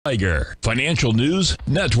Tiger Financial News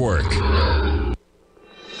Network.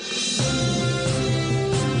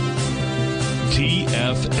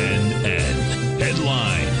 TFNN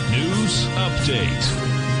Headline News Update.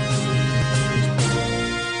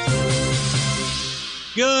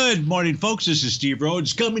 Good morning, folks. This is Steve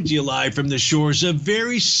Rhodes coming to you live from the shores of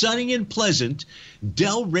very sunny and pleasant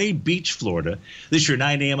Delray Beach, Florida. This is your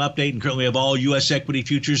 9 a.m. update, and currently have all U.S. equity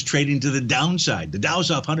futures trading to the downside. The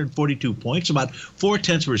Dow's off 142 points, about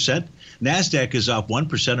 0.4%. NASDAQ is off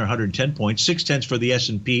 1% or 110 points, 0.6 for the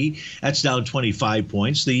S&P. That's down 25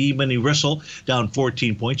 points. The E-mini Russell down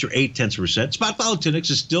 14 points or 0.8%. Spot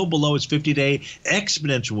volatility is still below its 50-day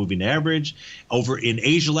exponential moving average. Over in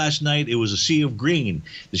Asia last night, it was a sea of green.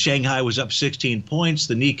 The Shanghai was up 16 points.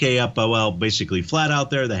 The Nikkei up, basically flat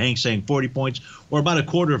out there. The Hincks saying 40 points, or about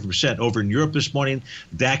 0.25%. Over in Europe this morning,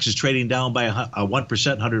 DAX is trading down by 1%,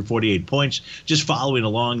 148 points, just following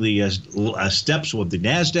along the steps with the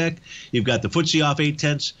NASDAQ. You've got the FTSE off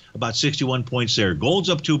 0.8, about 61 points there. Gold's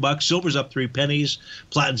up $2, silver's up 3 pennies,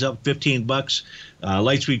 platinum's up $15.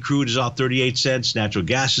 Light sweet crude is off 38 cents. Natural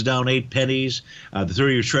gas is down 8 pennies. The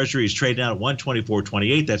 30-year Treasury is trading out at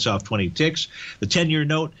 124.28. That's off 20 ticks. The 10-year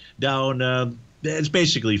note down. It's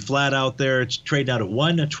basically flat out there. It's trading out at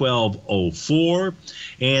 112.04.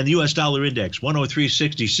 And the U.S. dollar index,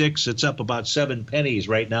 103.66. It's up about 7 pennies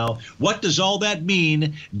right now. What does all that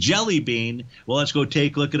mean? Jelly bean. Well, let's go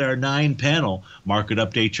take a look at our 9-panel market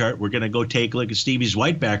update chart. We're going to go take a look at Stevie's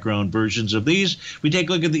white background versions of these. We take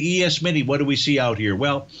a look at the ES Mini. What do we see out here?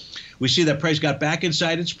 Well, we see that price got back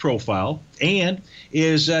inside its profile and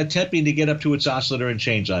is attempting to get up to its oscillator and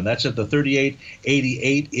change line. That's at the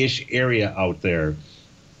 38.88-ish area out there.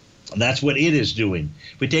 And that's what it is doing.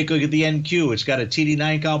 If we take a look at the NQ, it's got a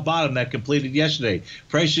TD9 count bottom that completed yesterday.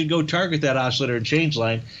 Price should go target that oscillator and change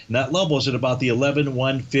line, and that level is at about the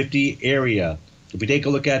 11,150 area. If we take a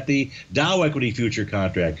look at the Dow equity future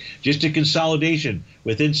contract, just a consolidation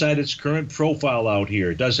with inside its current profile out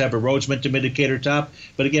here. It does have a Rhodes momentum indicator top,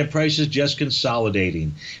 but again, price is just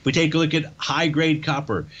consolidating. If we take a look at high-grade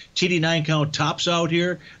copper, TD9 count tops out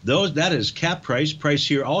here. That is cap price. Price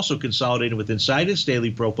here also consolidating with inside its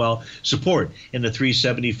daily profile support in the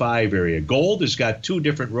 375 area. Gold has got 2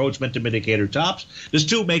 different Rhodes momentum indicator tops. Does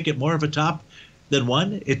 2 make it more of a top than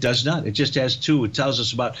 1? It does not. It just has 2. It tells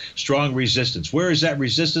us about strong resistance. Where is that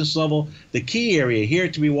resistance level? The key area here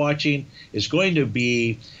to be watching is going to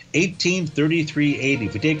be 1833.80.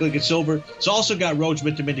 If we take a look at silver, it's also got Rhodes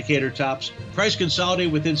momentum indicator tops. Price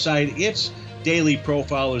consolidated with inside its daily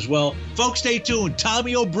profile as well. Folks, stay tuned.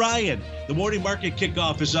 Tommy O'Brien, the morning market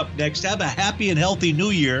kickoff is up next. Have a happy and healthy new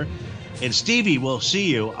year. And Stevie will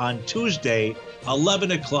see you on Tuesday,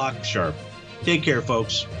 11 o'clock sharp. Take care,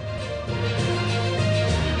 folks.